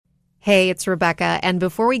Hey, it's Rebecca. And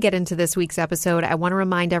before we get into this week's episode, I want to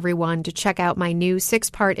remind everyone to check out my new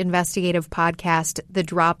 6-part investigative podcast, The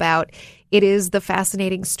Dropout. It is the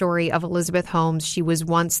fascinating story of Elizabeth Holmes. She was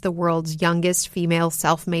once the world's youngest female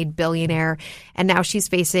self-made billionaire, and now she's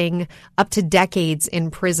facing up to decades in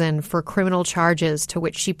prison for criminal charges to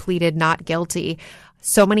which she pleaded not guilty.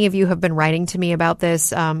 So many of you have been writing to me about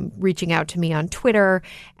this, reaching out to me on Twitter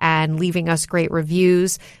and leaving us great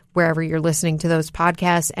reviews wherever you're listening to those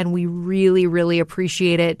podcasts, and we really, really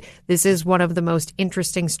appreciate it. This is one of the most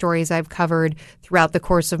interesting stories I've covered throughout the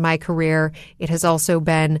course of my career. It has also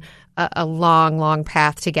been a long, long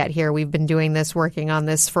path to get here. We've been doing this, working on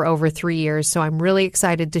this for over 3 years, so I'm really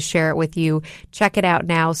excited to share it with you. Check it out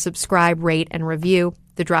now. Subscribe, rate, and review.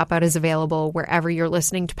 The Dropout is available wherever you're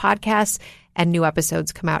listening to podcasts, and new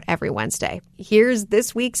episodes come out every Wednesday. Here's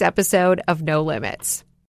this week's episode of No Limits.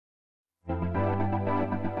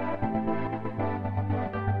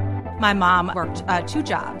 My mom worked 2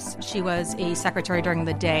 jobs. She was a secretary during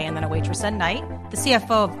the day and then a waitress at night. The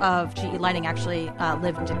CFO of GE Lighting actually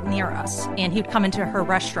lived near us, and he'd come into her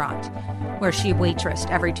restaurant where she waitressed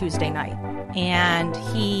every Tuesday night. And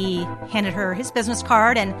he handed her his business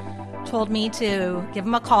card and told me to give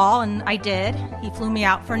him a call, and I did. He flew me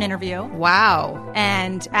out for an interview. Wow.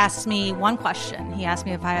 And asked me one question. He asked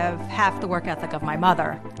me if I have half the work ethic of my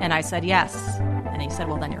mother, and I said yes. And he said,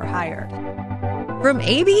 well, then you're hired. From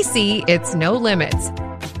ABC, it's No Limits.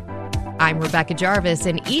 I'm Rebecca Jarvis,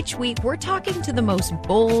 and each week we're talking to the most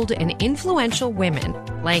bold and influential women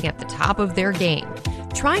playing at the top of their game,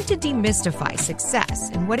 trying to demystify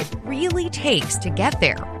success and what it really takes to get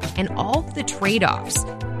there, and all the trade-offs.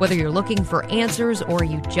 Whether you're looking for answers or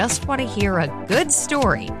you just want to hear a good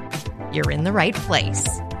story, you're in the right place.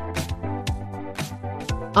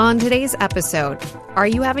 On today's episode, are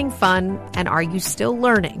you having fun and are you still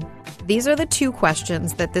learning? These are the 2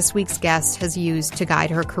 questions that this week's guest has used to guide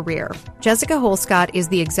her career. Jessica Holscott is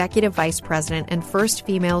the executive vice president and first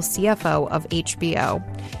female CFO of HBO.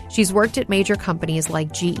 She's worked at major companies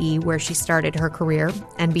like GE, where she started her career,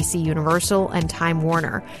 NBC Universal, and Time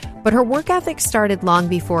Warner. But her work ethic started long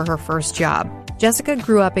before her first job. Jessica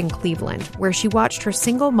grew up in Cleveland, where she watched her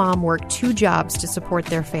single mom work 2 jobs to support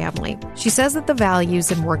their family. She says that the values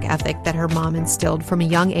and work ethic that her mom instilled from a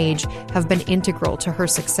young age have been integral to her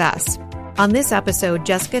success. On this episode,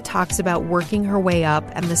 Jessica talks about working her way up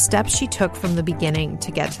and the steps she took from the beginning to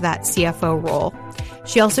get to that CFO role.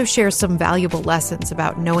 She also shares some valuable lessons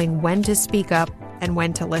about knowing when to speak up and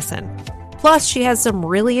when to listen. Plus, she has some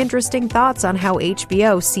really interesting thoughts on how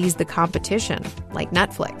HBO sees the competition, like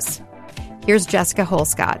Netflix. Here's Jessica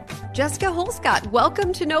Holscott. Jessica Holscott,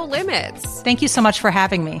 welcome to No Limits. Thank you so much for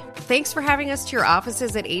having me. Thanks for having us to your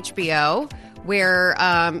offices at HBO, where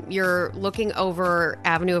you're looking over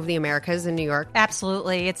Avenue of the Americas in New York.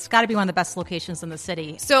 Absolutely. It's got to be one of the best locations in the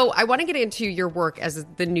city. So I want to get into your work as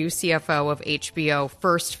the new CFO of HBO,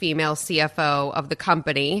 first female CFO of the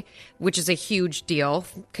company, which is a huge deal.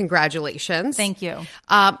 Congratulations. Thank you.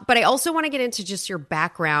 But I also want to get into just your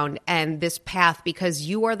background and this path, because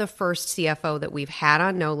you are the first CFO that we've had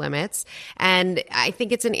on No Limits. And I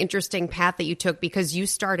think it's an interesting path that you took because you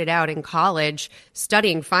started out in college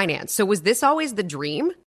studying finance. So was this always the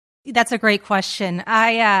dream? That's a great question.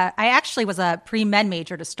 I actually was a pre-med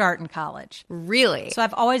major to start in college. Really? So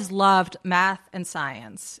I've always loved math and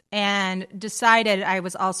science, and decided I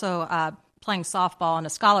was also playing softball on a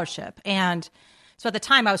scholarship. And so at the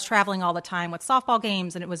time, I was traveling all the time with softball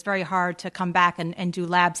games, and it was very hard to come back and do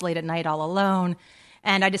labs late at night all alone.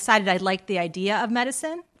 And I decided I liked the idea of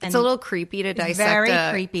medicine. It's a little creepy to dissect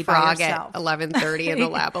a frog at 11:30 in the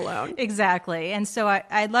lab alone. Exactly. And so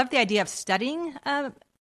I loved the idea of studying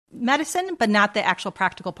medicine, but not the actual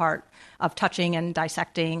practical part of touching and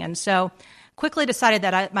dissecting. And so quickly decided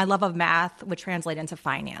that my love of math would translate into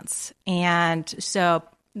finance. And so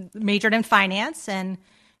majored in finance and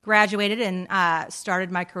graduated and started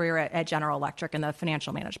my career at General Electric in the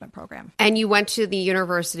financial management program. And you went to the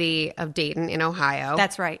University of Dayton in Ohio.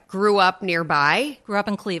 That's right. Grew up nearby. Grew up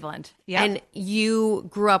in Cleveland. Yeah. And you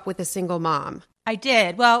grew up with a single mom. I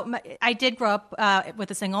did. Well, I did grow up with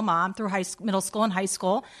a single mom through middle school and high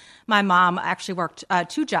school. My mom actually worked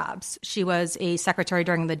 2 jobs. She was a secretary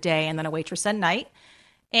during the day and then a waitress at night.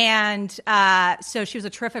 And so she was a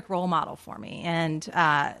terrific role model for me. And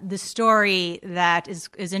the story that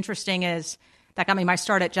is interesting is that got me my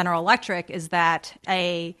start at General Electric is that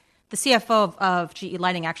the CFO of GE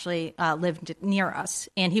Lighting actually lived near us,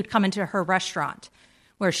 and he would come into her restaurant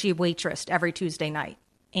where she waitressed every Tuesday night.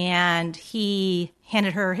 And he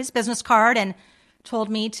handed her his business card and told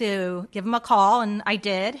me to give him a call, and I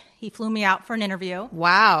did. He flew me out for an interview.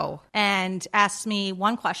 Wow. And asked me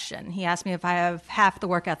one question. He asked me if I have half the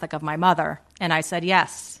work ethic of my mother. And I said,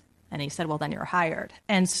 yes. And he said, well, then you're hired.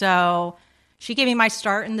 And so she gave me my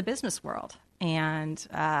start in the business world. And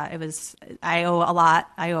I owe a lot.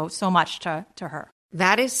 I owe so much to her.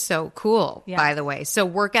 That is so cool, Yeah. by the way. So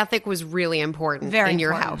work ethic was really important in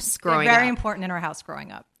your house growing up. Very important in our house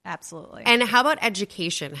growing up. Absolutely. And how about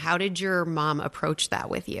education? How did your mom approach that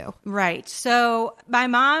with you? Right. So my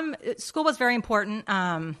mom, school was very important,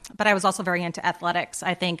 but I was also very into athletics.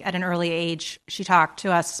 I think at an early age, she talked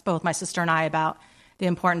to us, both my sister and I, about the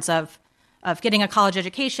importance of getting a college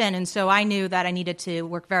education. And so I knew that I needed to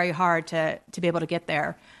work very hard to be able to get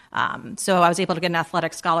there. So I was able to get an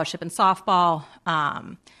athletic scholarship in softball,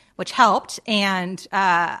 which helped. And,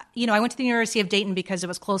 I went to the University of Dayton because it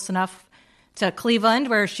was close enough to Cleveland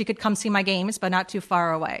where she could come see my games, but not too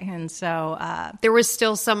far away. And so there was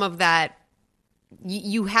still some of that.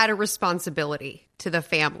 You had a responsibility to the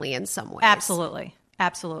family in some ways. Absolutely.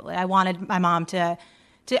 Absolutely. I wanted my mom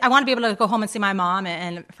I want to be able to go home and see my mom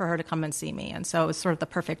and for her to come and see me. And so it was sort of the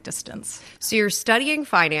perfect distance. So you're studying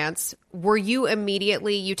finance. Were you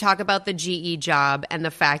immediately, you talk about the GE job and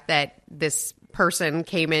the fact that this person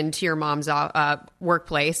came into your mom's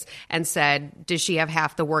workplace and said, does she have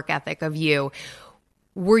half the work ethic of you?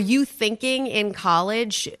 Were you thinking in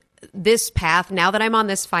college, this path, now that I'm on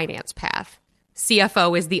this finance path,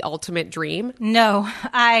 CFO is the ultimate dream? No.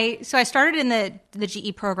 I started in the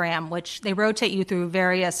GE program, which they rotate you through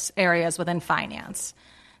various areas within finance.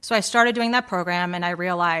 So I started doing that program, and I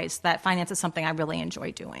realized that finance is something I really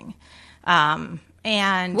enjoy doing. And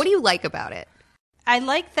what do you like about it? I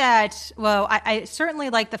like that. Well, I certainly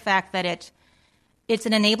like the fact that it's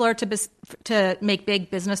an enabler to make big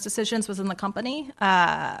business decisions within the company,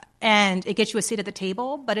 and it gets you a seat at the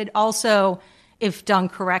table. But it also, if done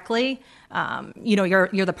correctly,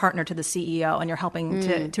 you're the partner to the CEO, and you're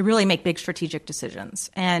helping to really make big strategic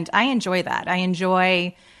decisions. And I enjoy that. I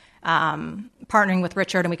enjoy partnering with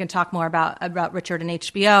Richard, and we can talk more about Richard and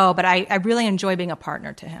HBO. But I really enjoy being a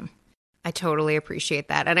partner to him. I totally appreciate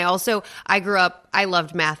that. And I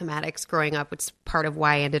loved mathematics growing up. It's part of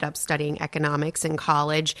why I ended up studying economics in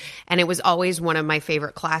college. And it was always one of my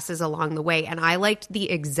favorite classes along the way. And I liked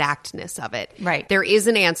the exactness of it. Right. There is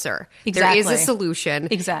an answer. Exactly. There is a solution.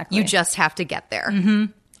 Exactly. You just have to get there.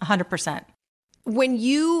 100%. When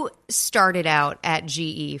you started out at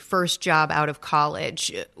GE, first job out of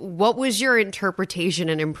college, what was your interpretation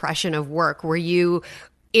and impression of work? Were you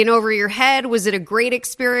in over your head? Was it a great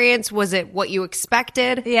experience? Was it what you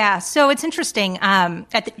expected? Yeah. So it's interesting.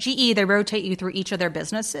 At the GE, they rotate you through each of their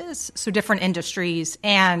businesses, so different industries.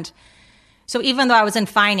 And so even though I was in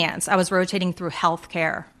finance, I was rotating through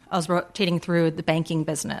healthcare. I was rotating through the banking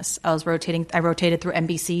business. I rotated through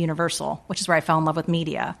NBC Universal, which is where I fell in love with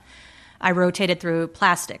media. I rotated through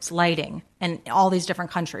plastics, lighting, and all these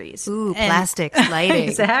different countries. Ooh, plastics, lighting.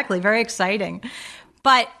 Exactly. Very exciting.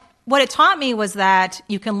 But what it taught me was that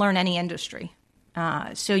you can learn any industry.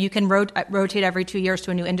 So you can rotate every 2 years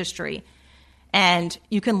to a new industry, and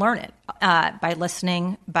you can learn it by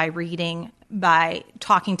listening, by reading, by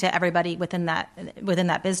talking to everybody within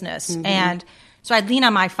that business. Mm-hmm. And so I'd lean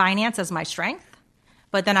on my finance as my strength,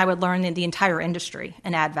 but then I would learn the entire industry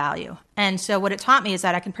and add value. And so what it taught me is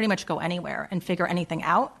that I can pretty much go anywhere and figure anything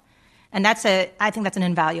out. And I think that's an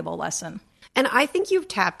invaluable lesson. And I think you've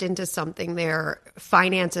tapped into something there,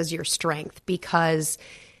 finance as your strength, because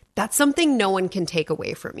that's something no one can take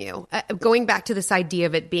away from you. Going back to this idea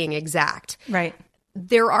of it being exact. Right.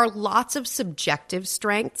 There are lots of subjective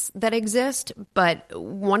strengths that exist, but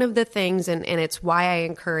one of the things, and it's why I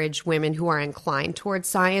encourage women who are inclined towards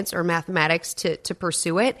science or mathematics to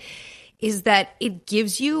pursue it, is that it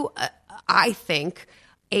gives you, I think,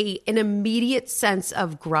 an immediate sense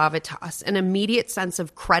of gravitas, an immediate sense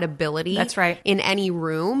of credibility. That's right. In any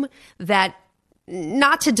room, that,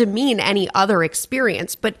 not to demean any other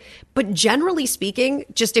experience, but generally speaking,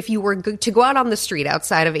 just if you were to go out on the street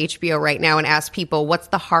outside of HBO right now and ask people, what's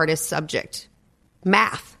the hardest subject?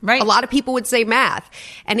 Math. Right. A lot of people would say math.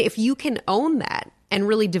 And if you can own that and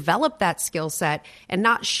really develop that skill set and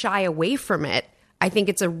not shy away from it, I think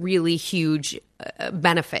it's a really huge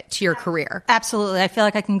benefit to your career. Absolutely. I feel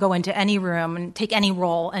like I can go into any room and take any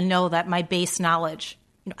role and know that my base knowledge,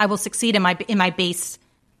 I will succeed in my base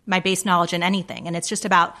knowledge in anything. And it's just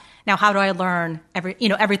about, now, how do I learn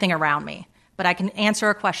everything around me? But I can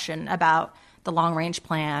answer a question about the long range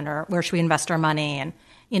plan, or where should we invest our money, and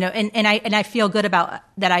I feel good about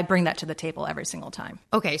that. I bring that to the table every single time.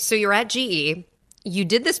 Okay, so you're at GE. You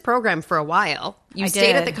did this program for a while. You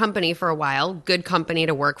stayed at the company for a while. Good company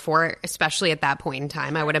to work for, especially at that point in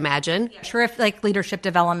time, I would imagine. Terrific leadership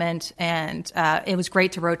development, and it was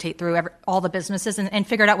great to rotate through all the businesses and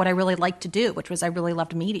figured out what I really liked to do, which was I really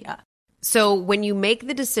loved media. So when you make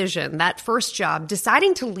the decision, that first job,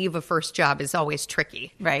 deciding to leave a first job is always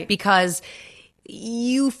tricky. Right. Because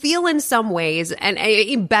you feel in some ways, and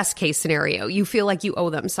in best case scenario, you feel like you owe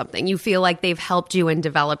them something. You feel like they've helped you and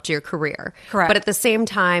developed your career. Correct. But at the same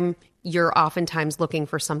time, you're oftentimes looking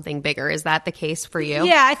for something bigger. Is that the case for you?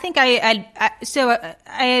 Yeah, I think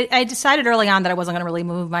I decided early on that I wasn't going to really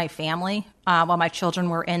move my family while my children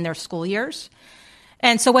were in their school years.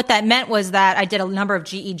 And so what that meant was that I did a number of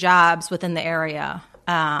GE jobs within the area.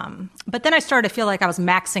 But then I started to feel like I was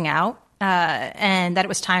maxing out. And that it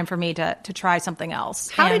was time for me to try something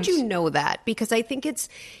else. How did you know that? Because I think it's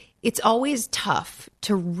always tough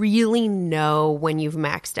to really know when you've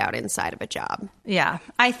maxed out inside of a job. Yeah.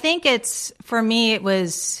 I think for me, it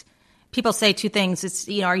was, people say two things. It's,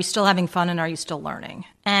 are you still having fun and are you still learning?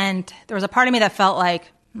 And there was a part of me that felt like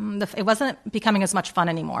it wasn't becoming as much fun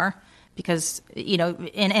anymore because,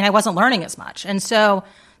 and I wasn't learning as much. And so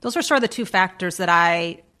those were sort of the two factors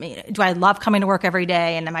that do I love coming to work every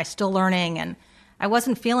day and am I still learning? And I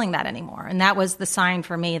wasn't feeling that anymore. And that was the sign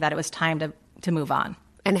for me that it was time to move on.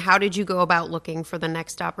 And how did you go about looking for the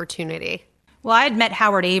next opportunity? Well, I had met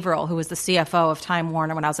Howard Averill, who was the CFO of Time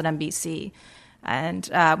Warner when I was at NBC. And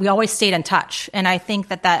we always stayed in touch. And I think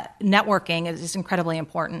that networking is incredibly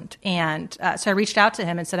important. And so I reached out to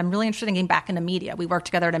him and said, I'm really interested in getting back into media. We worked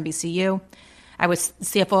together at NBCU. I was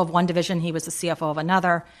CFO of one division. He was the CFO of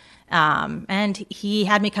another. And he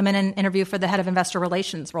had me come in and interview for the head of investor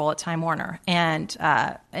relations role at Time Warner. And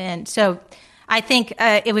so I think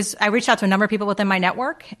I reached out to a number of people within my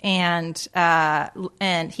network, and he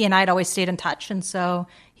and I had always stayed in touch. And so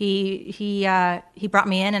he brought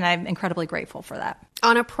me in, and I'm incredibly grateful for that.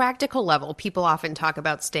 On a practical level, people often talk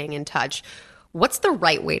about staying in touch. What's the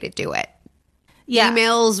right way to do it? Yeah.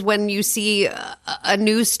 Emails when you see a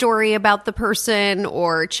news story about the person,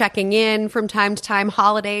 or checking in from time to time,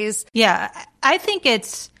 holidays? Yeah, I think I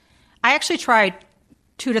actually try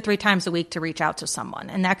 2 to 3 times a week to reach out to someone.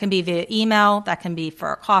 And that can be via email, that can be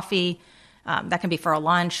for a coffee, that can be for a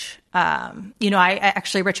lunch.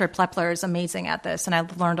 Richard Plepler is amazing at this, and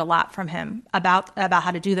I've learned a lot from him about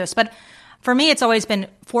how to do this. But for me, it's always been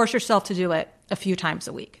force yourself to do it a few times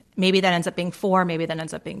a week. Maybe that ends up being 4, maybe that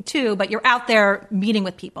ends up being 2, but you're out there meeting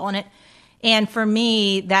with people. And for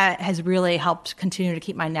me, that has really helped continue to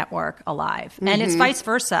keep my network alive. Mm-hmm. And it's vice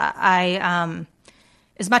versa.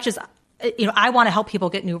 As much as, I want to help people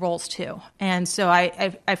get new roles too. And so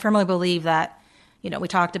I firmly believe that, we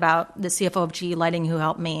talked about the CFO of GE Lighting who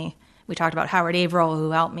helped me. We talked about Howard Averill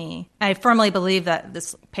who helped me. I firmly believe that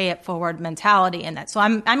this pay it forward mentality in that. So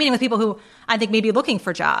I'm meeting with people who I think may be looking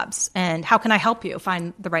for jobs, and how can I help you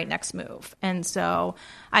find the right next move? And so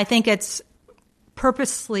I think it's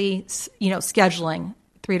purposely, scheduling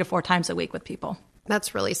 3 to 4 times a week with people.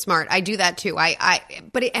 That's really smart. I do that too.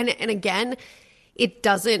 Again, it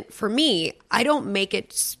doesn't, for me, I don't make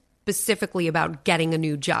it specifically about getting a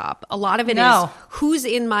new job. A lot of it is who's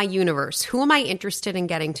in my universe, who am I interested in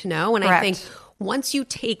getting to know? And Correct. I think once you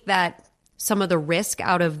take some of the risk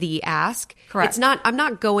out of the ask, Correct. I'm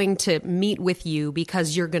not going to meet with you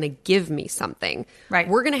because you're going to give me something. Right.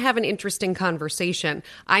 We're going to have an interesting conversation.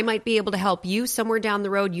 I might be able to help you somewhere down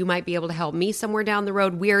the road. You might be able to help me somewhere down the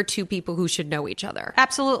road. We are 2 people who should know each other.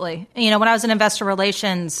 Absolutely. When I was in investor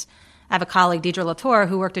relations, I have a colleague, Deidre Latour,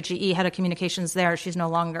 who worked at GE, head of communications there. She's no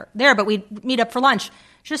longer there, but we'd meet up for lunch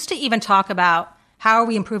just to even talk about how are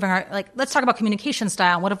we improving let's talk about communication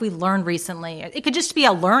style. What have we learned recently? It could just be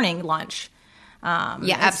a learning lunch.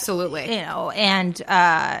 Absolutely. And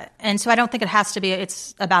so I don't think it has to be,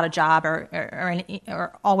 it's about a job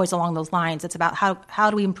or always along those lines. It's about how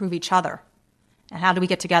do we improve each other, and how do we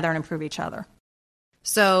get together and improve each other?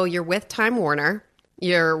 So you're with Time Warner.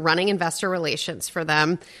 You're running investor relations for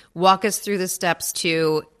them. Walk us through the steps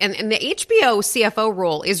to, and the HBO CFO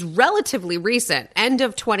role is relatively recent, end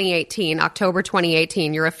of 2018, October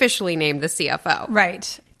 2018, you're officially named the CFO.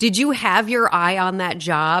 Right. Did you have your eye on that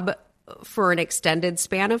job for an extended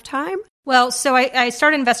span of time? Well, so I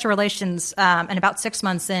started investor relations, and about 6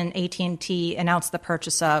 months in, AT&T announced the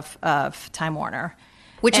purchase of Time Warner.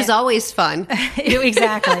 Which is always fun.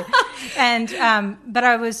 Exactly. But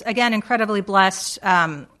I was, again, incredibly blessed.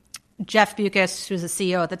 Jeff Bewkes, who was the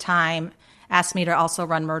CEO at the time, asked me to also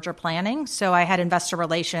run merger planning. So I had investor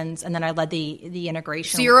relations, and then I led the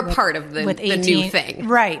integration. So you're a part of the new thing.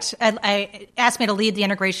 Right. I asked me to lead the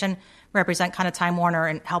integration, represent kind of Time Warner,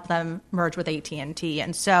 and help them merge with AT&T.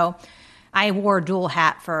 And so I wore a dual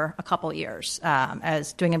hat for a couple of years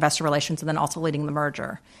as doing investor relations and then also leading the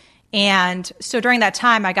merger. And so during that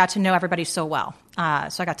time, I got to know everybody so well. So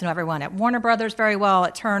I got to know everyone at Warner Brothers very well,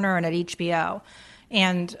 at Turner, and at HBO.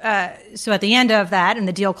 And so at the end of that, and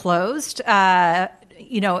the deal closed,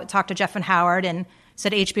 talked to Jeff and Howard and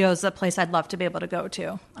said HBO is the place I'd love to be able to go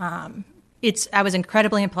to. I was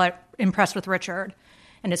incredibly impressed with Richard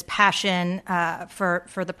and his passion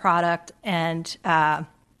for the product, and that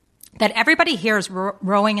everybody here is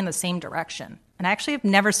rowing in the same direction. And I actually have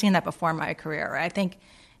never seen that before in my career. I think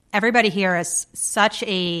everybody here is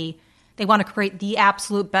they want to create the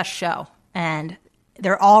absolute best show, and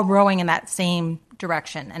they're all rowing in that same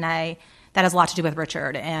direction. And that has a lot to do with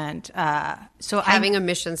Richard. And so having a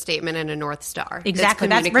mission statement and a North Star. Exactly.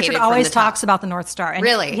 Richard always talks about the North Star. And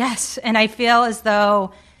really? Yes. And I feel as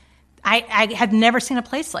though I have never seen a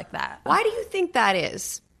place like that. Why do you think that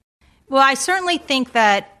is? Well, I certainly think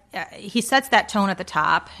that he sets that tone at the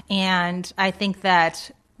top. And I think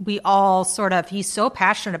that we all he's so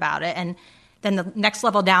passionate about it. And then the next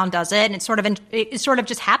level down does it. And it sort of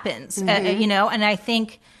just happens, and I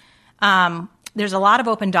think there's a lot of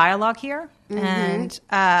open dialogue here. And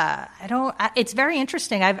it's very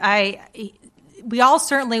interesting. We all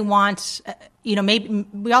certainly want,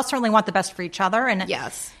 we all certainly want the best for each other. And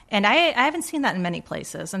yes. And I haven't seen that in many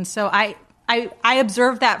places. And so I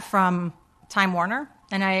observed that from Time Warner,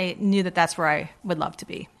 and I knew that that's where I would love to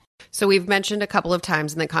be. So we've mentioned a couple of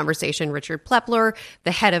times in the conversation Richard Plepler,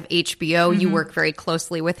 the head of HBO. You work very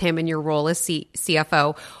closely with him in your role as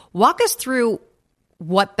CFO. Walk us through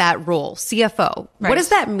what that role, CFO, right. What does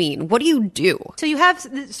that mean? What do you do? So you have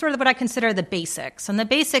sort of what I consider the basics. And the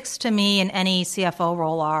basics to me in any CFO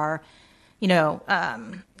role are,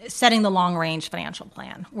 setting the long-range financial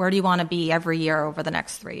plan. Where do you want to be every year over the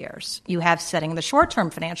next 3 years? You have setting the short-term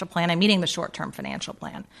financial plan and meeting the short-term financial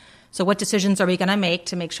plan. So what decisions are we going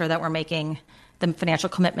to make sure that we're making the financial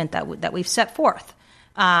commitment that we've set forth?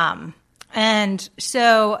 And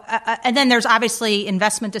then there's obviously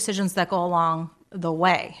investment decisions that go along the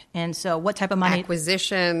way. And so what type of money?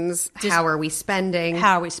 Acquisitions, how are we spending?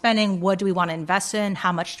 What do we want to invest in?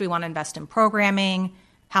 How much do we want to invest in programming?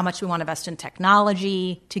 How much do we want to invest in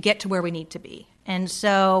technology to get to where we need to be? And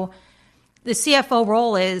so the CFO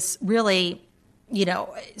role is really,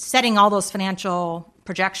 setting all those financial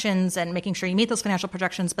projections and making sure you meet those financial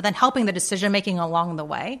projections, but then helping the decision-making along the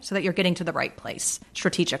way so that you're getting to the right place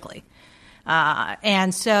strategically.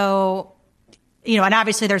 And so, and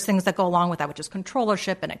obviously there's things that go along with that, which is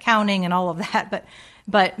controllership and accounting and all of that.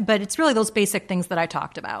 But it's really those basic things that I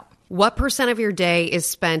talked about. What % of your day is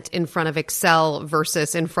spent in front of Excel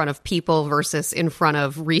versus in front of people versus in front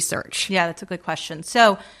of research? Yeah, that's a good question.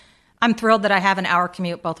 So I'm thrilled that I have an hour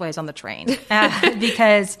commute both ways on the train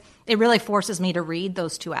because it really forces me to read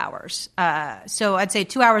those 2 hours. So I'd say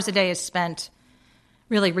 2 hours a day is spent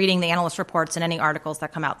really reading the analyst reports and any articles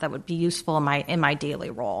that come out that would be useful in my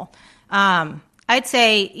daily role. I'd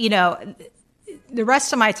say, the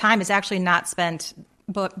rest of my time is actually not spent,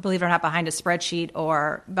 believe it or not, behind a spreadsheet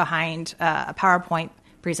or behind a PowerPoint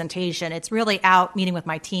presentation. It's really out meeting with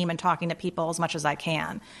my team and talking to people as much as I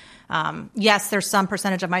can. Yes, there's some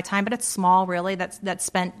percentage of my time, but it's small, really, that's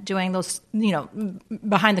spent doing those,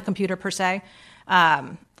 behind the computer per se.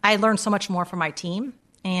 I learn so much more from my team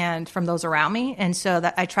and from those around me, and so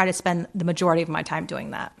that I try to spend the majority of my time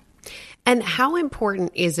doing that. And how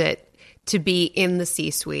important is it to be in the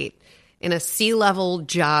C-suite, in a C-level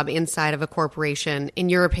job inside of a corporation, in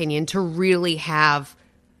your opinion, to really have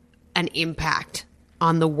an impact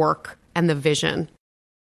on the work and the vision?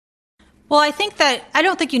 Well, I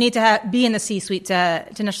don't think you need to be in the C-suite to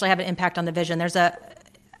initially have an impact on the vision.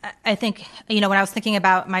 I think, when I was thinking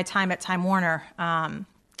about my time at Time Warner,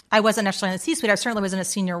 I wasn't necessarily in the C-suite. I certainly was in a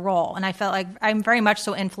senior role. And I felt like I'm very much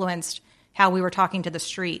so influenced how we were talking to the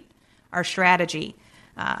street, our strategy.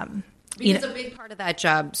 Because a big part of that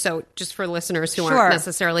job, so just for listeners who aren't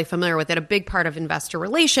necessarily familiar with it, a big part of investor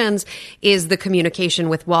relations is the communication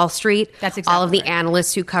with Wall Street. That's exactly all of the right.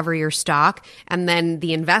 Analysts who cover your stock, and then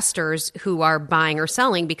the investors who are buying or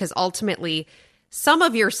selling, because ultimately some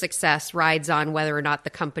of your success rides on whether or not the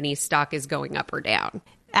company's stock is going up or down.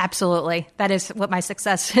 Absolutely. That is what my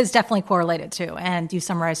success is definitely correlated to, and you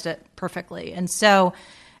summarized it perfectly. And so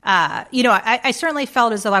I certainly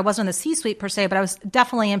felt as though I wasn't in the C-suite per se, but I was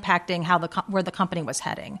definitely impacting where the company was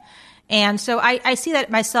heading. And so I see that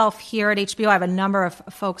myself here at HBO. I have a number of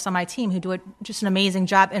folks on my team who do just an amazing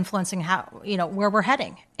job influencing where we're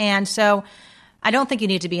heading. And so I don't think you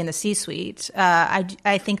need to be in the C-suite.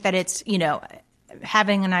 I think that it's,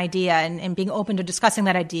 having an idea and being open to discussing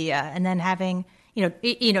that idea, and then having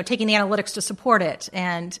taking the analytics to support it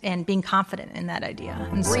and being confident in that idea.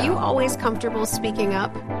 And Were you always comfortable speaking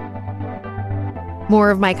up?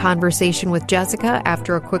 More of my conversation with Jessica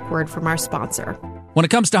after a quick word from our sponsor. When it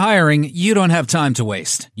comes to hiring, you don't have time to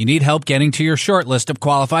waste. You need help getting to your short list of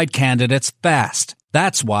qualified candidates fast.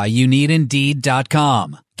 That's why you need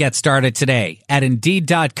Indeed.com. Get started today at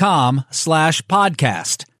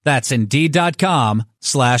Indeed.com/podcast. That's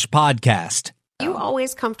Indeed.com/podcast. You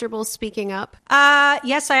always comfortable speaking up?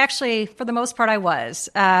 Yes, I actually, for the most part, I was.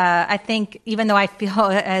 I think even though I feel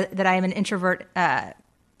that I am an introvert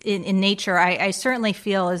in nature, I certainly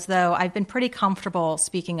feel as though I've been pretty comfortable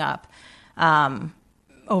speaking up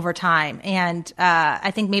over time. And I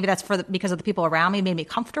think maybe that's because of the people around me made me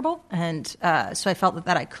comfortable. And so I felt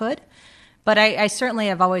that I could. But I certainly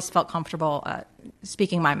have always felt comfortable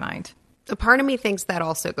speaking my mind. A part of me thinks that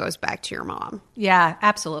also goes back to your mom. Yeah,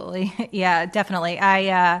 absolutely. Yeah, definitely.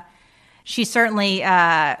 She certainly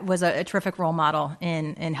was a terrific role model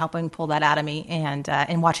in helping pull that out of me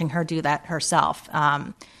and watching her do that herself.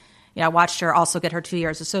 I watched her also get her 2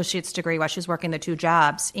 years associate's degree while she was working the two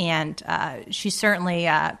jobs, and she certainly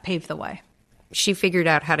paved the way. She figured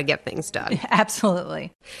out how to get things done.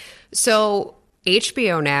 Absolutely. So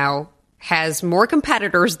HBO now has more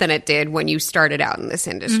competitors than it did when you started out in this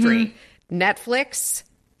industry. Mm-hmm. Netflix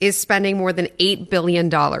is spending more than $8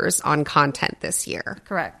 billion on content this year.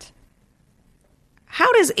 Correct.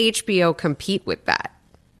 How does HBO compete with that?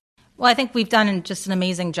 Well, I think we've done just an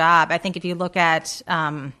amazing job. I think if you look at,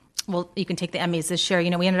 you can take the Emmys this year.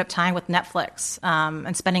 We ended up tying with Netflix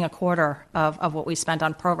and spending a quarter of what we spent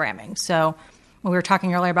on programming. So when we were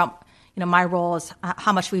talking earlier about, my role is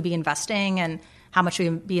how much we'd be investing and how much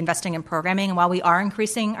we'd be investing in programming. And while we are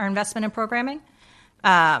increasing our investment in programming,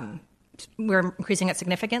 we're increasing it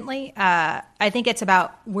significantly. I think it's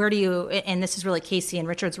about and this is really Casey and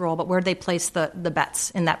Richard's role, but where do they place the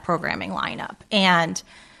bets in that programming lineup? And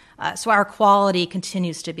so our quality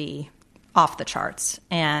continues to be off the charts.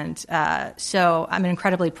 And so I'm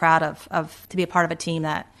incredibly proud of to be a part of a team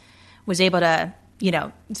that was able to,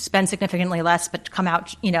 spend significantly less, but come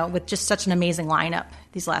out, with just such an amazing lineup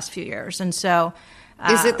these last few years. And so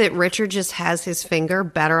is it that Richard just has his finger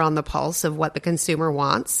better on the pulse of what the consumer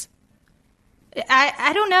wants?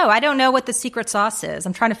 I don't know. I don't know what the secret sauce is.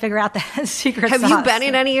 I'm trying to figure out the secret sauce. Have you been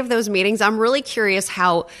in any of those meetings? I'm really curious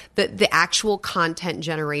how the actual content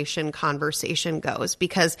generation conversation goes,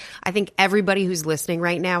 because I think everybody who's listening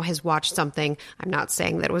right now has watched something. I'm not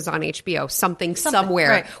saying that it was on HBO, something somewhere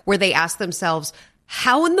right, where they ask themselves,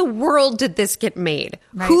 how in the world did this get made?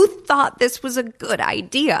 Right. Who thought this was a good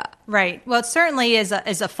idea? Right. Well, it certainly is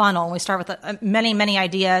a funnel. We start with many, many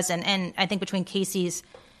ideas. And I think between Casey's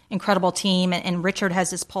incredible team and Richard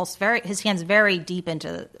has his hands very deep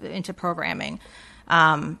into programming.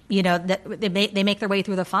 They make their way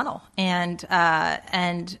through the funnel,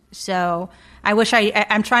 and so I wish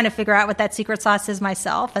I'm trying to figure out what that secret sauce is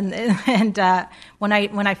myself, and when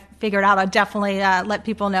I figure it out, I'll definitely let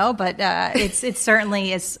people know. But it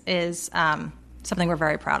certainly is something we're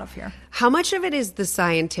very proud of here. How much of it is the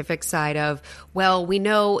scientific side of, well, we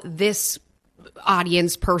know this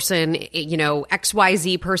audience person,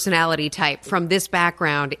 XYZ personality type from this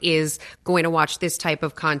background is going to watch this type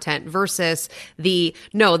of content versus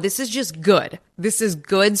no, this is just good. This is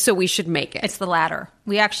good, so we should make it. It's the latter.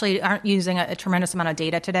 We actually aren't using a tremendous amount of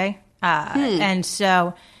data today. And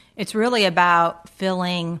so it's really about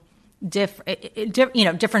filling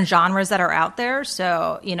different genres that are out there.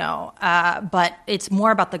 So, but it's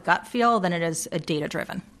more about the gut feel than it is data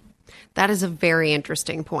driven. That is a very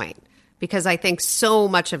interesting point. Because I think so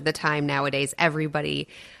much of the time nowadays, everybody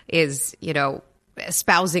is,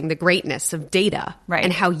 espousing the greatness of data, right,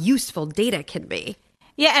 and how useful data can be.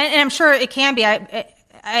 Yeah, and I'm sure it can be. I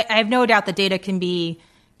have no doubt the data can be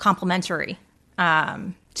complementary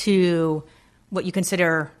to what you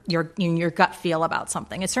consider your gut feel about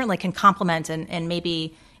something. It certainly can complement and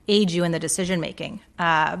maybe aid you in the decision making.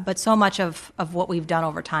 But so much of what we've done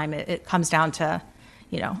over time, it comes down to,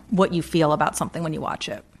 what you feel about something when you watch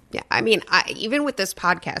it. Yeah, I mean, even with this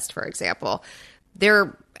podcast, for example,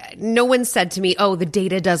 no one said to me, oh, the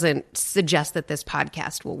data doesn't suggest that this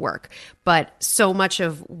podcast will work. But so much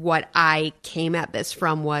of what I came at this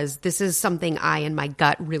from was, this is something I in my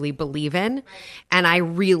gut really believe in. And I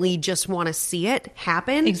really just want to see it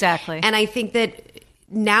happen. Exactly. And I think that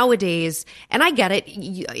nowadays, and I get it,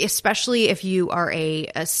 especially if you are a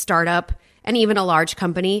startup and even a large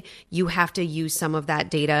company, you have to use some of that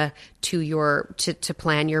data to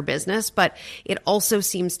plan your business. But it also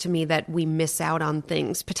seems to me that we miss out on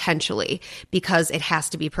things potentially because it has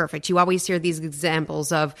to be perfect. You always hear these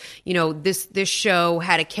examples of, this show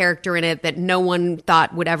had a character in it that no one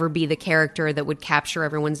thought would ever be the character that would capture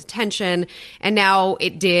everyone's attention. And now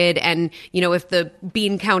it did. And, if the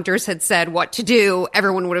bean counters had said what to do,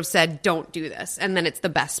 everyone would have said, don't do this. And then it's the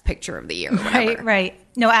best picture of the year. Or whatever. Right.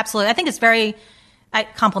 No, absolutely. I think it's very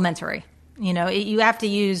complimentary. You have to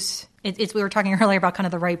use it's. We were talking earlier about kind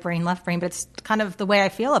of the right brain, left brain, but it's kind of the way I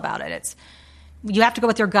feel about it. You have to go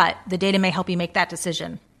with your gut. The data may help you make that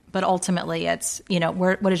decision, but ultimately, it's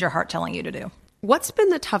what is your heart telling you to do? What's been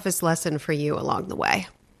the toughest lesson for you along the way?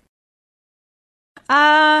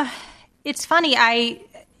 It's funny. I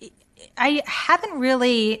haven't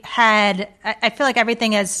really had. I feel like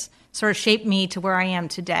everything has sort of shaped me to where I am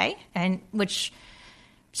today,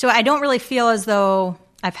 so I don't really feel as though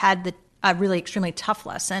I've had a really extremely tough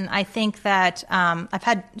lesson. I think that I've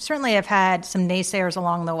had some naysayers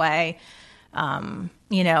along the way. And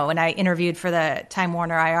I interviewed for the Time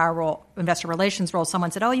Warner IR role, investor relations role.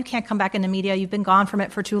 Someone said, "Oh, you can't come back in the media. You've been gone from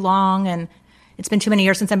it for too long, and it's been too many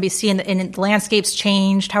years since NBC, and the landscape's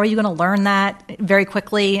changed. How are you going to learn that very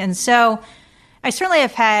quickly?" And so, I certainly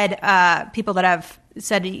have had people that have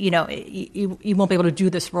said, you won't be able to do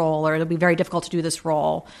this role, or it'll be very difficult to do this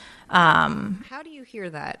role. How do you hear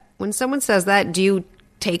that? When someone says that, do you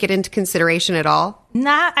take it into consideration at all?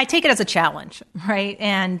 I take it as a challenge, right?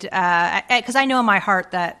 And because I know in my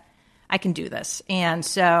heart that I can do this. And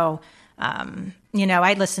so,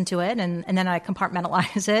 I listen to it and then I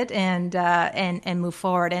compartmentalize it and move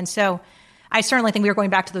forward. And so I certainly think we were going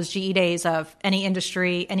back to those GE days of any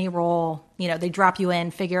industry, any role, they drop you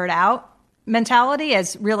in, figure it out mentality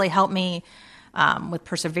has really helped me with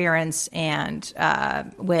perseverance and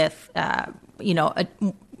with,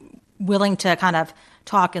 willing to kind of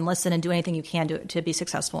talk and listen and do anything you can to be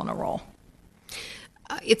successful in a role.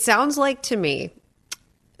 It sounds like to me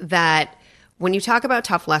that when you talk about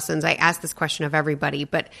tough lessons, I ask this question of everybody,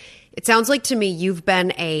 but it sounds like to me you've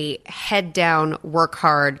been a head down, work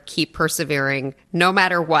hard, keep persevering, no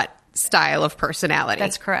matter what style of personality.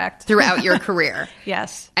 That's correct. Throughout your career.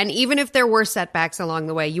 Yes. And even if there were setbacks along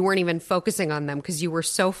the way, you weren't even focusing on them because you were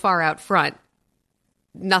so far out front,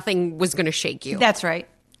 nothing was going to shake you. That's right.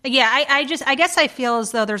 Yeah, I guess I feel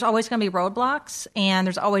as though there's always going to be roadblocks and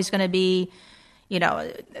there's always going to be,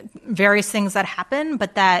 various things that happen,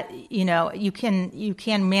 but that, you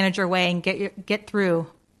can manage your way and get through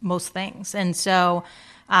most things. And so,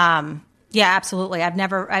 yeah, absolutely. I've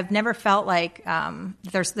never felt like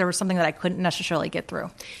there was something that I couldn't necessarily get through.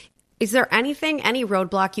 Is there any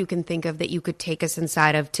roadblock you can think of that you could take us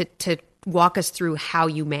inside of to walk us through how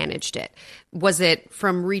you managed it? Was it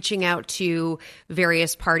from reaching out to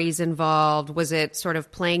various parties involved? Was it sort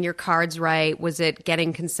of playing your cards right? Was it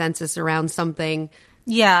getting consensus around something?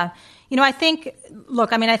 Yeah. I think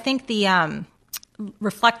the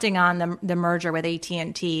reflecting on the merger with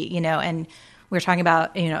AT&T, and we were talking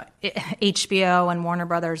about, HBO and Warner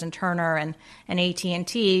Brothers and Turner and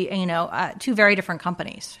AT&T, two very different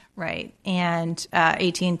companies, right? And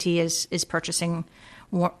AT&T is purchasing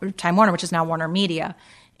Time Warner, which is now Warner Media.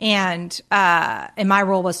 And my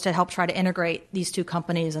role was to help try to integrate these two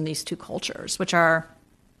companies and these two cultures, which are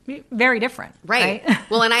very different. Right.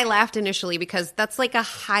 Well, and I laughed initially because that's like a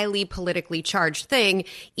highly politically charged thing,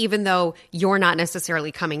 even though you're not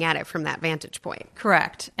necessarily coming at it from that vantage point.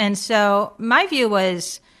 Correct. And so my view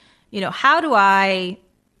was, how do I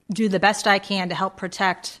do the best I can to help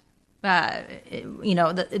protect,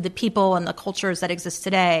 the people and the cultures that exist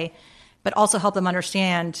today, but also help them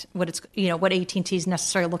understand what AT&T is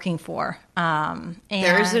necessarily looking for.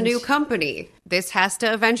 There's a new company. This has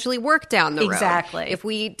to eventually work down the road. Exactly. If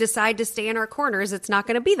we decide to stay in our corners, it's not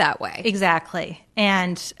going to be that way. Exactly.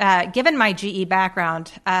 And given my GE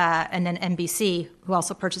background and then NBC, who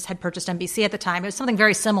also had purchased NBC at the time, it was something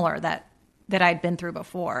very similar that I'd been through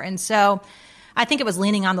before. And so I think it was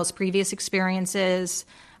leaning on those previous experiences.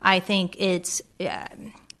 I think it's...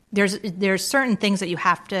 There's certain things that you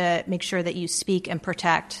have to make sure that you speak and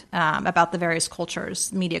protect about the various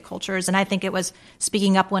cultures, media cultures, and I think it was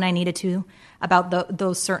speaking up when I needed to about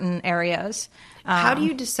those certain areas. How do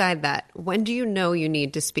you decide that? When do you know you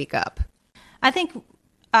need to speak up? I think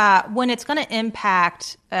when it's going to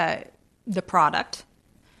impact the product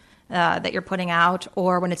that you're putting out,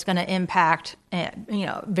 or when it's going to impact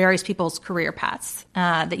various people's career paths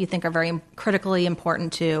that you think are very critically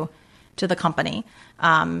important to the company.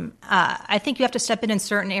 I think you have to step in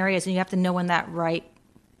certain areas, and you have to know when that right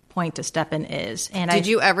point to step in is. And Did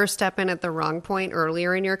you ever step in at the wrong point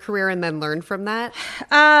earlier in your career and then learn from that?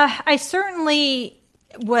 I certainly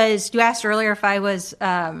was. You asked earlier if I was,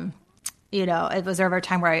 was there ever a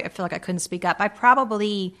time where I feel like I couldn't speak up? I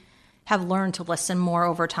probably have learned to listen more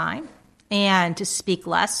over time and to speak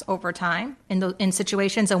less over time in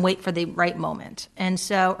situations and wait for the right moment. And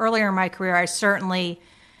so earlier in my career, I certainly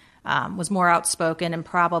was more outspoken and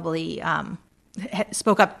probably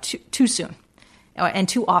spoke up too soon and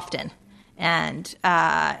too often. And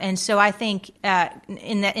so I think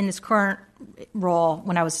in this current role,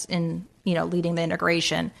 when I was in leading the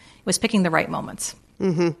integration, it was picking the right moments.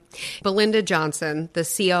 Mm-hmm. Belinda Johnson, the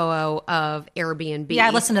COO of Airbnb. Yeah, I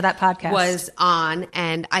listened to that podcast. Was on,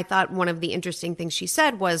 and I thought one of the interesting things she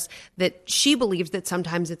said was that she believes that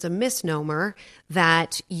sometimes it's a misnomer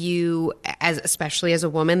that you, especially as a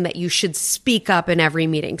woman, that you should speak up in every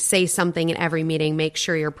meeting, say something in every meeting, make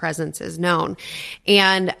sure your presence is known.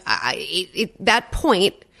 And that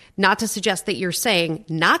point, not to suggest that you're saying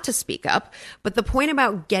not to speak up, but the point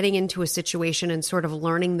about getting into a situation and sort of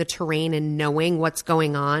learning the terrain and knowing what's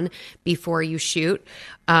going on before you shoot.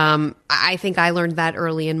 I think I learned that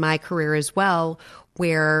early in my career as well,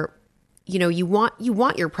 where you want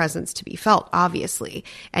your presence to be felt, obviously,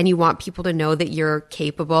 and you want people to know that you're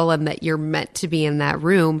capable and that you're meant to be in that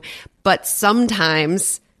room. But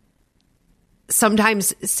sometimes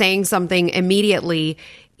saying something immediately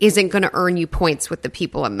isn't going to earn you points with the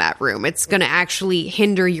people in that room. It's going to actually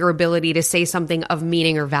hinder your ability to say something of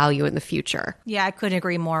meaning or value in the future. Yeah, I couldn't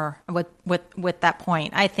agree more with that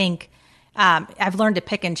point. I think I've learned to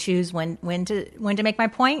pick and choose when to make my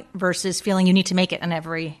point versus feeling you need to make it in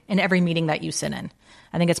every meeting that you sit in.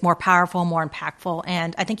 I think it's more powerful, more impactful,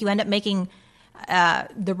 and I think you end up making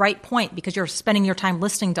the right point because you're spending your time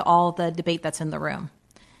listening to all the debate that's in the room.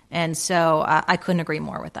 And so I couldn't agree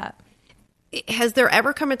more with that. Has there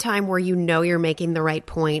ever come a time where you're making the right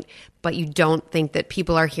point, but you don't think that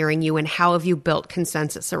people are hearing you, and how have you built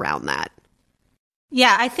consensus around that?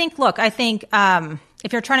 Yeah, I think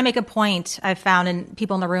if you're trying to make a point, I've found, and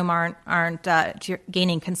people in the room aren't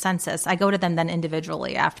gaining consensus, I go to them then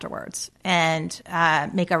individually afterwards and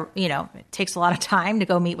it takes a lot of time to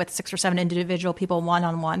go meet with 6 or 7 individual people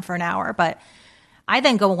one-on-one for an hour, but I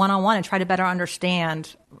then go one-on-one and try to better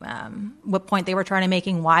understand what point they were trying to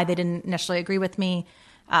making, why they didn't necessarily agree with me.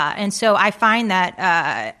 And so I find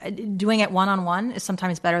that doing it one-on-one is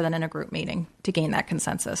sometimes better than in a group meeting to gain that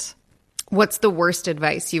consensus. What's the worst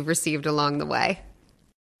advice you've received along the way?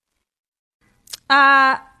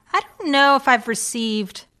 I don't know if I've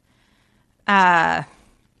received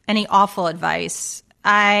any awful advice.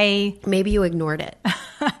 Maybe you ignored it.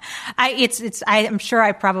 I'm sure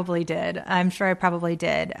I probably did. I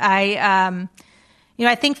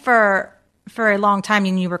think for a long time,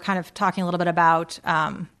 you were kind of talking a little bit about,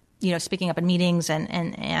 speaking up in meetings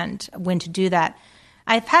and when to do that.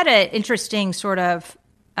 I've had an interesting sort of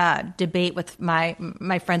debate with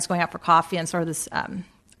my friends going out for coffee and sort of this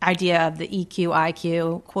idea of the EQ,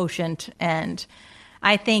 IQ quotient. And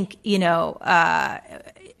I think, I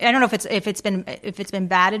don't know if it's been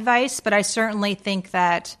bad advice, but I certainly think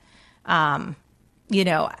that, how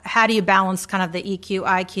do you balance kind of the EQ,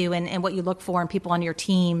 IQ and what you look for in people on your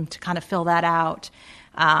team to kind of fill that out?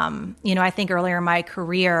 I think earlier in my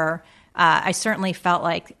career, I certainly felt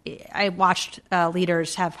like I watched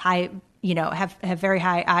leaders have have very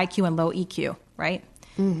high IQ and low EQ, right?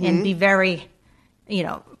 Mm-hmm. And be very,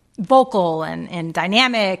 vocal and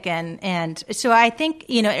dynamic. And so I think,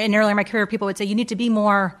 in earlier in my career, people would say you need to be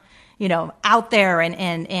more, out there.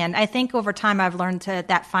 And I think over time I've learned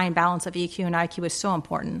that fine balance of EQ and IQ is so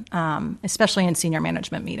important, especially in senior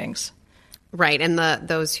management meetings. Right. And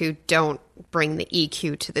those who don't bring the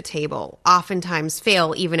EQ to the table oftentimes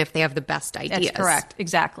fail, even if they have the best ideas. That's correct.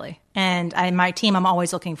 Exactly. And my team, I'm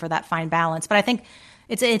always looking for that fine balance. But I think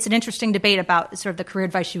it's an interesting debate about sort of the career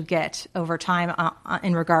advice you get over time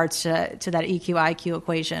in regards to that EQ IQ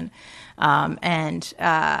equation, and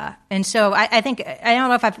so I think I don't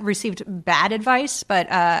know if I've received bad advice,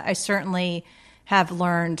 but I certainly have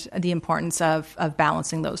learned the importance of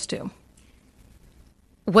balancing those two.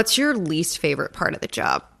 What's your least favorite part of the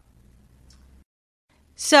job?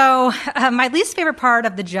 So my least favorite part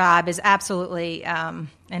of the job is absolutely, and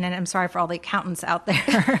I'm sorry for all the accountants out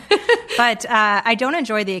there, but I don't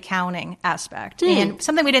enjoy the accounting aspect. And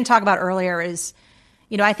something we didn't talk about earlier is,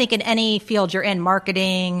 I think in any field you're in,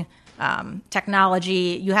 marketing,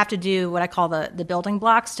 technology, you have to do what I call the building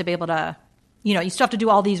blocks to be able to, you still have to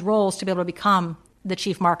do all these roles to be able to become the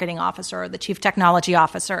chief marketing officer or the chief technology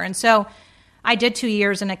officer. And so I did 2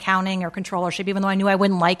 years in accounting or controllership, even though I knew I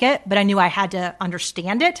wouldn't like it, but I knew I had to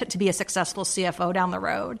understand it to be a successful CFO down the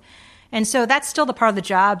road. And so that's still the part of the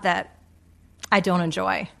job that I don't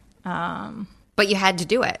enjoy. But you had to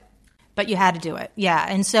do it. But you had to do it. Yeah.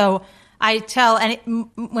 And so I tell,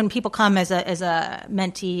 when people come as a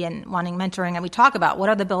mentee and wanting mentoring, and we talk about what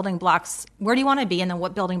are the building blocks, where do you want to be, and then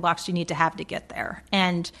what building blocks do you need to have to get there.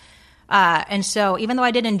 And so even though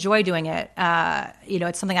I did enjoy doing it,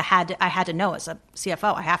 it's something I had to know as a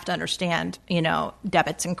CFO. I have to understand,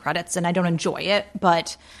 debits and credits, and I don't enjoy it,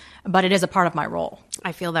 but it is a part of my role.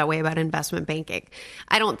 I feel that way about investment banking.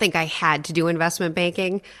 I don't think I had to do investment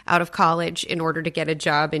banking out of college in order to get a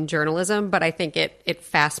job in journalism, but I think it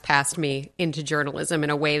fast passed me into journalism in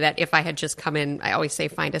a way that if I had just come in, I always say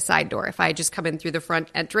find a side door. If I had just come in through the front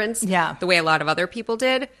entrance, the way a lot of other people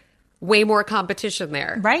did, way more competition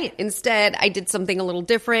there. Right. Instead, I did something a little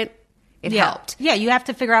different. It helped. Yeah, you have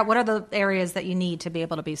to figure out what are the areas that you need to be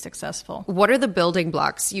able to be successful. What are the building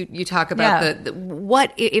blocks? You talk about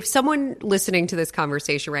what if someone listening to this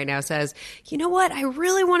conversation right now says, you know what, I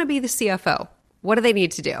really want to be the CFO. What do they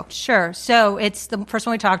need to do? Sure. So it's the first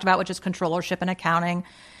one we talked about, which is controllership and accounting.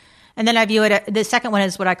 And then I view it, the second one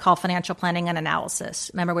is what I call financial planning and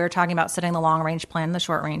analysis. Remember, we were talking about setting the long range plan and the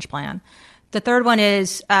short range plan. The third one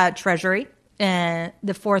is treasury.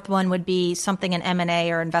 The fourth one would be something in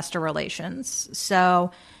M&A or investor relations.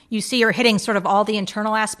 So you see you're hitting sort of all the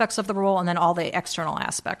internal aspects of the role and then all the external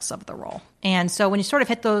aspects of the role. And so when you sort of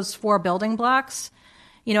hit those 4 building blocks,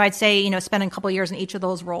 I'd say, spending a couple of years in each of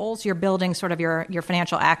those roles, you're building sort of your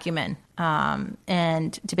financial acumen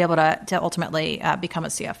and to be able to ultimately become a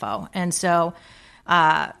CFO. And so,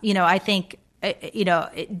 I think,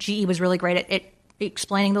 GE was really great at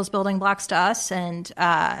explaining those building blocks to us, and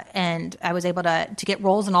I was able to get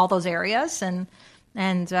roles in all those areas, and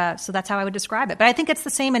so that's how I would describe it. But I think it's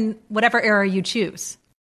the same in whatever area you choose.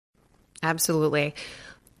 Absolutely.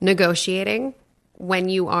 Negotiating when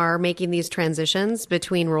you are making these transitions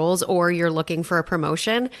between roles or you're looking for a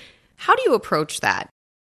promotion, how do you approach that?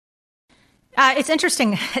 It's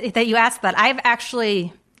interesting that you asked that.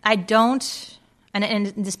 I don't, and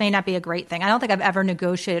this may not be a great thing, I don't think I've ever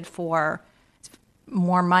negotiated for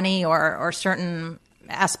more money or certain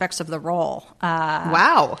aspects of the role.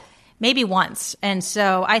 Wow. Maybe once. And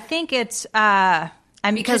so I think it's...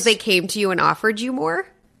 because they came to you and offered you more?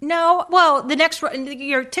 No. Well,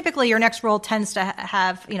 typically your next role tends to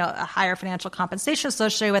have, a higher financial compensation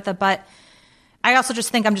associated with it. But I also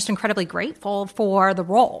just think I'm just incredibly grateful for the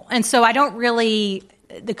role. And so I don't really...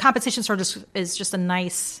 The compensation sort of is just a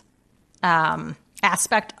nice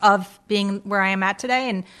aspect of being where I am at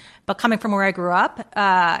today. But coming from where I grew up,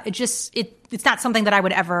 it's not something that I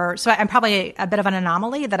would ever. So I'm probably a bit of an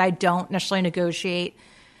anomaly that I don't necessarily negotiate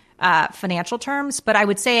financial terms. But I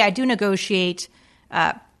would say I do negotiate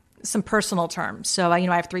some personal terms. So I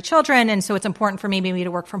have 3 children, and so it's important for me maybe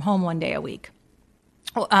to work from home one day a week,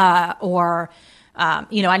 or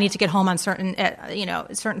I need to get home on certain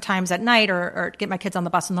times at night, or get my kids on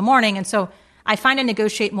the bus in the morning. And so I find I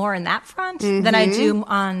negotiate more in that front than I do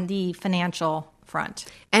on the financial front.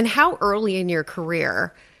 And how early in your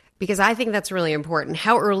career, because I think that's really important,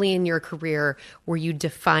 how early in your career were you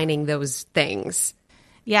defining those things?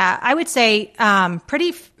 Yeah, I would say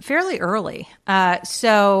fairly early.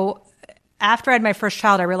 So after I had my first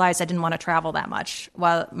child, I realized I didn't want to travel that much.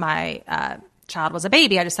 While my child was a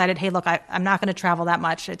baby, I decided, hey, look, I'm not going to travel that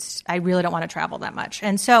much. I really don't want to travel that much.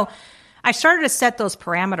 And so I started to set those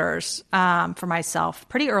parameters for myself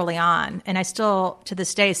pretty early on, and I still, to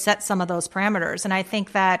this day, set some of those parameters. And I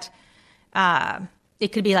think that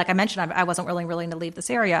it could be, like I mentioned, I wasn't really willing to leave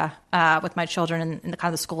this area with my children in the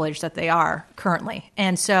kind of the school age that they are currently.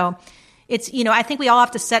 And so it's, I think we all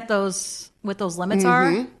have to set those, what those limits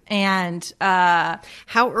are. And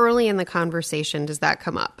how early in the conversation does that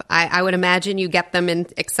come up? I would imagine you get them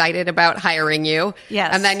excited about hiring you.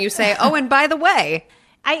 Yes. And then you say, oh, and by the way...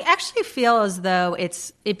 I actually feel as though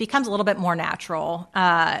it becomes a little bit more natural.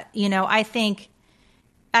 I think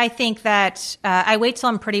that I wait till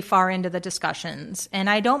I'm pretty far into the discussions, and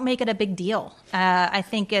I don't make it a big deal. I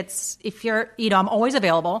think it's, if you're, I'm always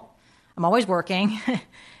available, I'm always working,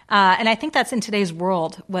 and I think that's in today's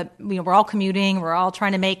world. We're all commuting, we're all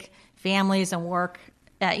trying to make families and work,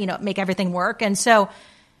 make everything work, and so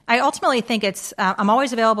I ultimately think it's I'm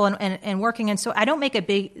always available and working, and so I don't make a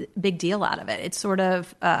big deal out of it. It's sort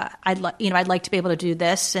of I'd like to be able to do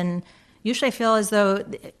this, and usually I feel as though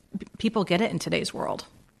people get it in today's world.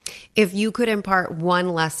 If you could impart one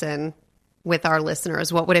lesson with our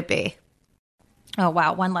listeners, what would it be? Oh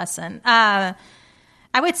wow, one lesson.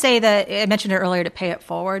 I would say that I mentioned it earlier, to pay it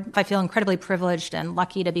forward. I feel incredibly privileged and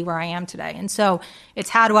lucky to be where I am today. And so it's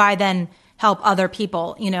how do I then help other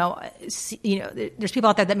people? There's people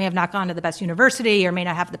out there that may have not gone to the best university or may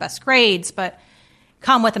not have the best grades, but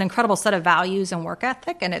come with an incredible set of values and work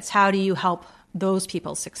ethic. And it's how do you help those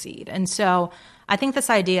people succeed? And so I think this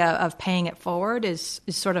idea of paying it forward is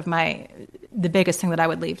sort of the biggest thing that I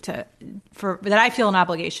would leave that I feel an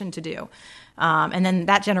obligation to do. And then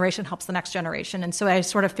that generation helps the next generation. And so I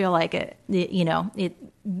sort of feel like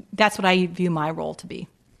that's what I view my role to be.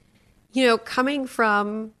 Coming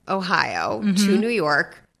from Ohio to New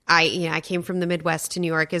York, I came from the Midwest to New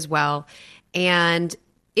York as well. And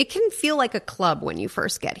it can feel like a club when you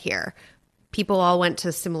first get here. People all went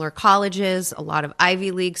to similar colleges, a lot of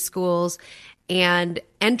Ivy League schools, and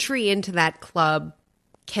entry into that club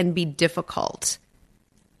can be difficult.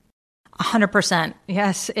 100%.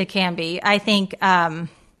 Yes, it can be. I think you are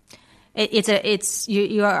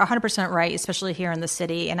 100% right, especially here in the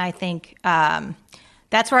city. And I think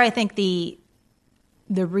that's where I think the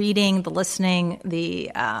reading, the listening,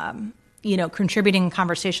 the contributing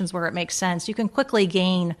conversations where it makes sense, you can quickly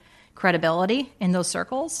gain credibility in those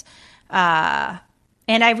circles. And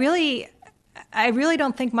I really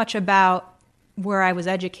don't think much about where I was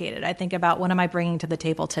educated. I think about what am I bringing to the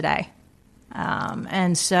table today.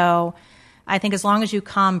 And so I think as long as you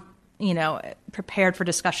come, prepared for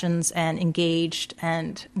discussions and engaged,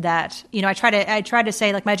 and that, I try to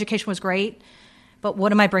say, like, my education was great, but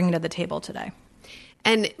what am I bringing to the table today?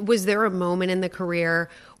 And was there a moment in the career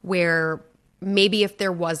where maybe if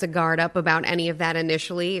there was a guard up about any of that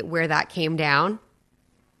initially, where that came down?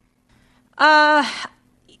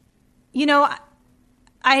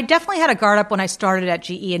 I definitely had a guard up when I started at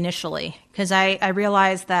GE initially, because I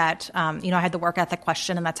realized that, I had the work ethic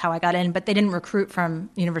question, and that's how I got in, but they didn't recruit from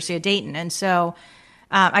University of Dayton. And so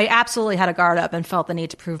I absolutely had a guard up and felt the need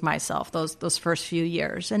to prove myself those first few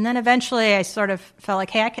years. And then eventually I sort of felt like,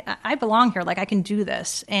 hey, I belong here. Like, I can do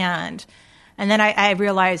this. And then I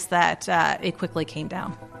realized that it quickly came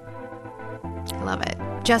down. I love it.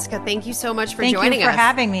 Jessica, thank you so much for joining us. Thank you for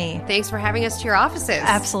having me. Thanks for having us to your offices.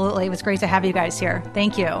 Absolutely. It was great to have you guys here.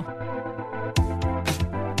 Thank you.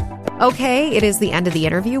 Okay, it is the end of the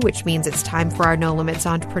interview, which means it's time for our No Limits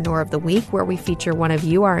Entrepreneur of the Week, where we feature one of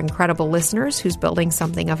you, our incredible listeners, who's building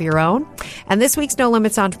something of your own. And this week's No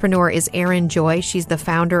Limits Entrepreneur is Erin Joy. She's the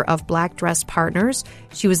founder of Black Dress Partners.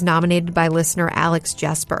 She was nominated by listener Alex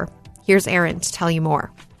Jesper. Here's Erin to tell you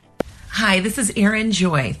more. Hi, this is Erin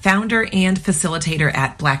Joy, founder and facilitator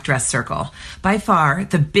at Black Dress Circle. By far,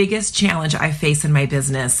 the biggest challenge I face in my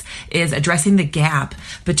business is addressing the gap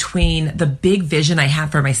between the big vision I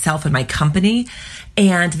have for myself and my company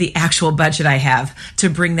and the actual budget I have to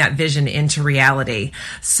bring that vision into reality.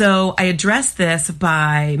 So I address this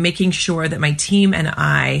by making sure that my team and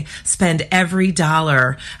I spend every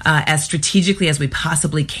dollar as strategically as we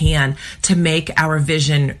possibly can to make our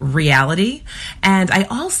vision reality. And I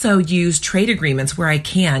also use trade agreements where I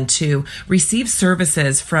can to receive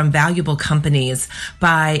services from valuable companies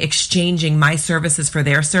by exchanging my services for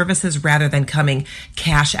their services rather than coming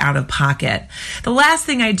cash out of pocket. The last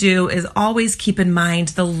thing I do is always keep in mind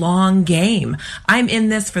the long game. I'm in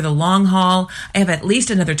this for the long haul. I have at least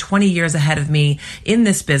another 20 years ahead of me in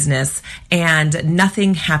this business, and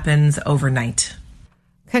nothing happens overnight.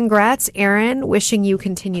 Congrats, Erin. Wishing you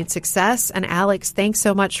continued success. And Alex, thanks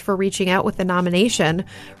so much for reaching out with the nomination.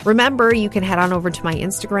 Remember, you can head on over to my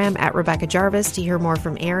Instagram at Rebecca Jarvis to hear more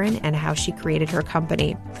from Erin and how she created her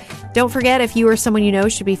company. Don't forget, if you or someone you know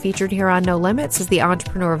should be featured here on No Limits as the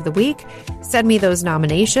Entrepreneur of the Week, send me those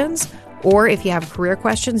nominations. Or if you have career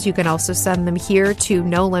questions, you can also send them here to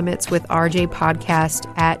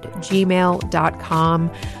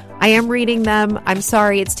nolimitswithrjpodcast@gmail.com. I am reading them. I'm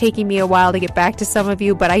sorry it's taking me a while to get back to some of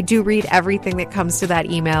you, but I do read everything that comes to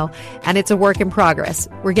that email, and it's a work in progress.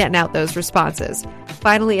 We're getting out those responses.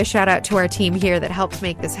 Finally, a shout out to our team here that helps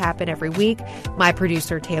make this happen every week. My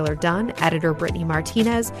producer, Taylor Dunn, editor, Brittany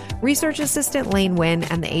Martinez, research assistant, Lane Wynn,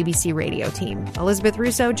 and the ABC radio team, Elizabeth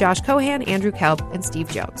Russo, Josh Cohan, Andrew Kelp, and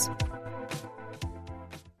Steve Jones.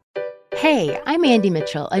 Hey, I'm Andy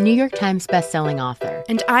Mitchell, a New York Times bestselling author.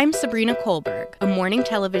 And I'm Sabrina Kohlberg, a morning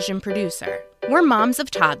television producer. We're moms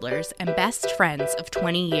of toddlers and best friends of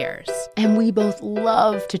 20 years. And we both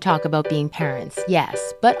love to talk about being parents,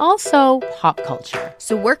 yes, but also pop culture.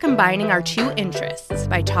 So we're combining our two interests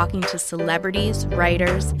by talking to celebrities,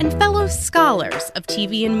 writers, and fellow scholars of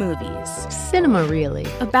TV and movies. Cinema, really.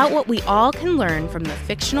 About what we all can learn from the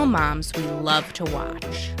fictional moms we love to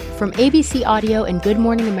watch. From ABC Audio and Good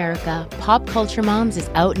Morning America, Pop Culture Moms is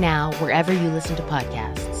out now wherever you listen to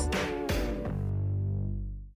podcasts.